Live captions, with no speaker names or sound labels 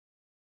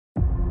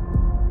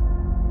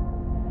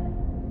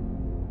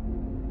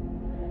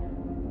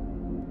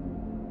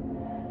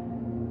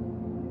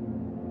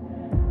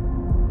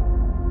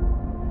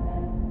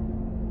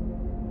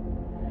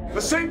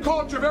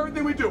culture of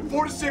everything we do.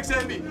 4 to 6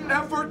 envy,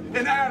 effort,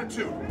 and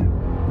attitude.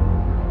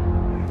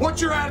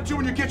 What's your attitude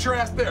when you get your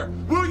ass there?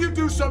 Will you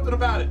do something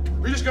about it?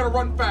 Or are you just gonna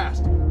run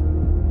fast?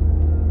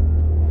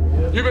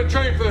 You've been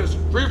trained for this.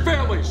 For your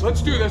families.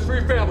 Let's do this for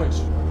your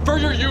families. For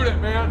your unit,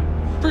 man.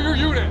 For your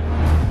unit.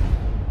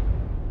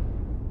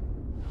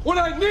 When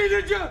I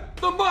needed you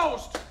the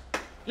most,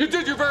 you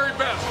did your very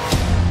best.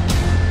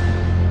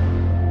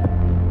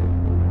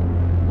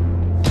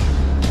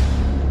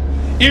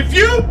 If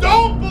you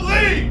don't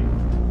believe,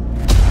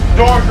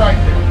 door's right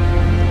there.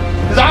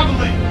 Because I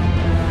believe.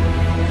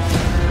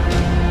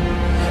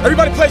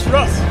 Everybody plays for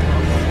us.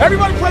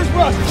 Everybody plays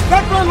for us.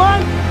 That front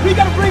line, we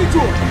gotta bring it to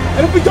them.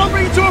 And if we don't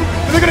bring it to them,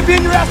 then they're gonna be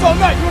in your ass all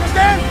night. You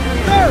understand?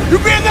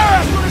 You're being their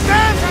ass, you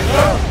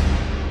understand?